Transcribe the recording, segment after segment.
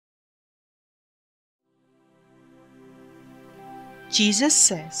Jesus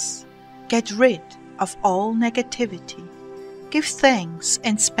says, get rid of all negativity. Give thanks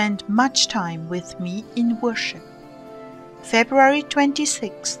and spend much time with me in worship. February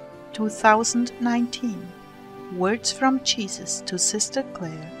 26, 2019. Words from Jesus to Sister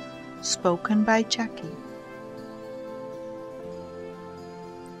Clare, spoken by Jackie.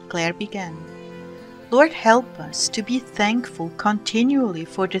 Clare began, Lord, help us to be thankful continually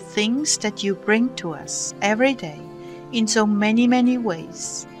for the things that you bring to us every day in so many, many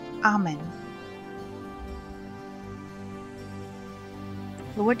ways. Amen.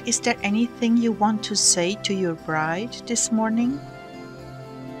 Lord, is there anything you want to say to your bride this morning?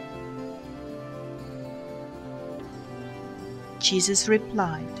 Jesus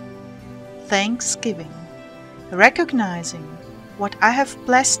replied, Thanksgiving, recognizing what I have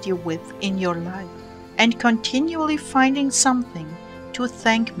blessed you with in your life and continually finding something to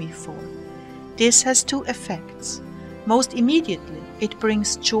thank me for. This has two effects. Most immediately, it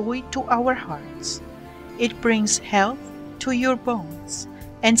brings joy to our hearts. It brings health to your bones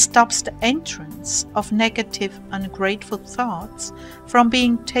and stops the entrance of negative, ungrateful thoughts from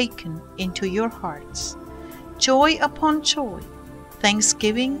being taken into your hearts. Joy upon joy,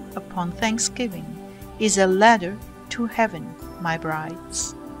 thanksgiving upon thanksgiving, is a ladder to heaven, my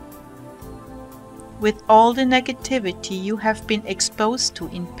brides. With all the negativity you have been exposed to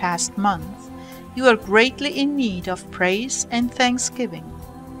in past months, you are greatly in need of praise and thanksgiving.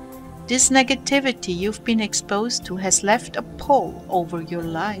 This negativity you've been exposed to has left a pall over your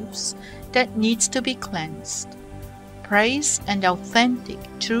lives that needs to be cleansed. Praise and authentic,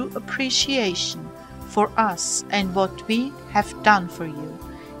 true appreciation for us and what we have done for you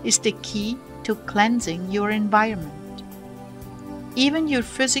is the key to cleansing your environment. Even your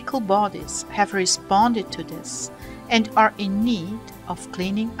physical bodies have responded to this and are in need of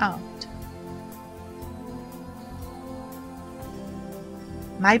cleaning out.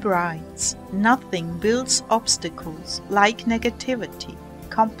 My brides, nothing builds obstacles like negativity,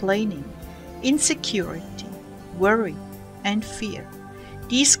 complaining, insecurity, worry, and fear.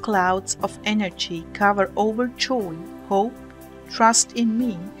 These clouds of energy cover over joy, hope, trust in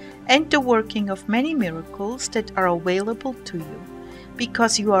me, and the working of many miracles that are available to you,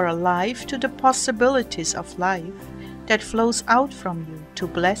 because you are alive to the possibilities of life that flows out from you to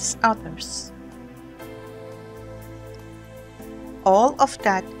bless others. All of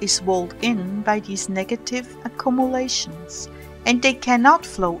that is walled in by these negative accumulations, and they cannot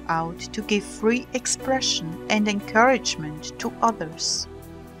flow out to give free expression and encouragement to others.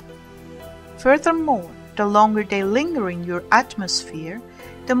 Furthermore, the longer they linger in your atmosphere,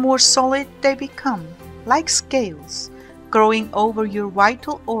 the more solid they become, like scales, growing over your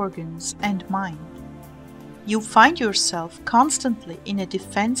vital organs and mind. You find yourself constantly in a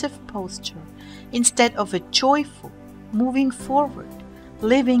defensive posture instead of a joyful, moving forward,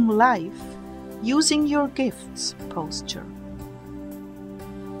 living life, using your gifts posture.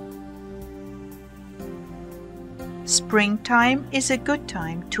 Springtime is a good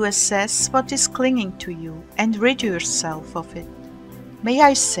time to assess what is clinging to you and rid yourself of it. May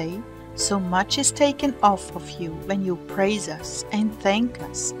I say, so much is taken off of you when you praise us and thank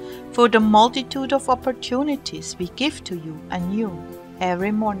us for the multitude of opportunities we give to you anew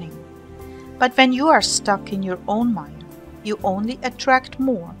every morning. But when you are stuck in your own mind, you only attract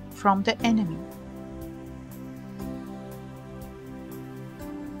more from the enemy.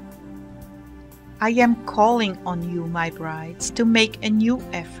 I am calling on you, my brides, to make a new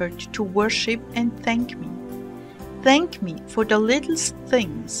effort to worship and thank me. Thank me for the little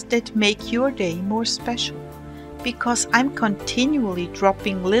things that make your day more special, because I'm continually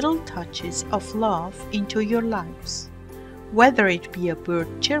dropping little touches of love into your lives, whether it be a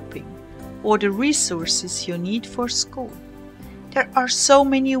bird chirping or the resources you need for school. There are so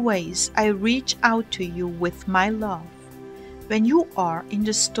many ways I reach out to you with my love. When you are in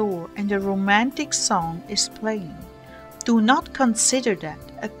the store and a romantic song is playing, do not consider that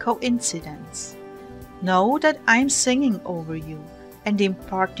a coincidence. Know that I'm singing over you and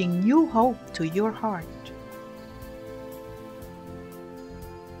imparting new hope to your heart.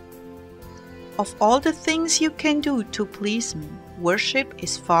 Of all the things you can do to please me, worship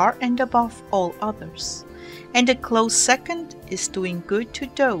is far and above all others. And a close second is doing good to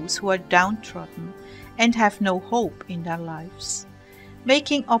those who are downtrodden and have no hope in their lives,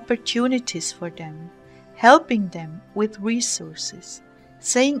 making opportunities for them, helping them with resources,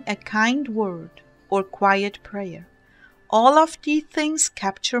 saying a kind word or quiet prayer. All of these things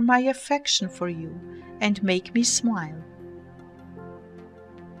capture my affection for you and make me smile.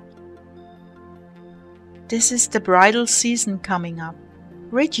 This is the bridal season coming up.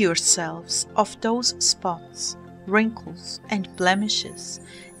 Rid yourselves of those spots, wrinkles, and blemishes,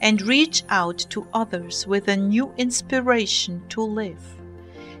 and reach out to others with a new inspiration to live.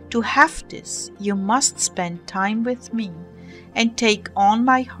 To have this, you must spend time with me and take on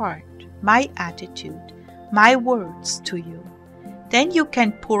my heart, my attitude, my words to you. Then you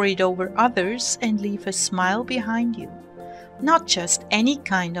can pour it over others and leave a smile behind you. Not just any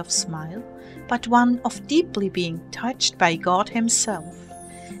kind of smile, but one of deeply being touched by God Himself,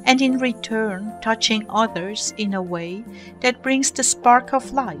 and in return touching others in a way that brings the spark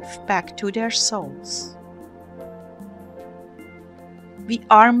of life back to their souls. We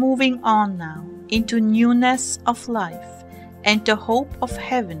are moving on now into newness of life and the hope of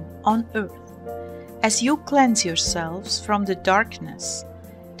heaven on earth. As you cleanse yourselves from the darkness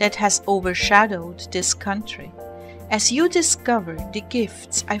that has overshadowed this country, as you discover the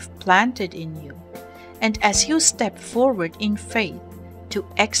gifts I've planted in you, and as you step forward in faith to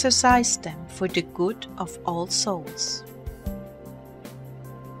exercise them for the good of all souls.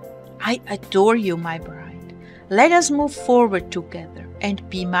 I adore you, my bride. Let us move forward together and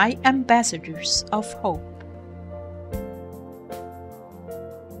be my ambassadors of hope.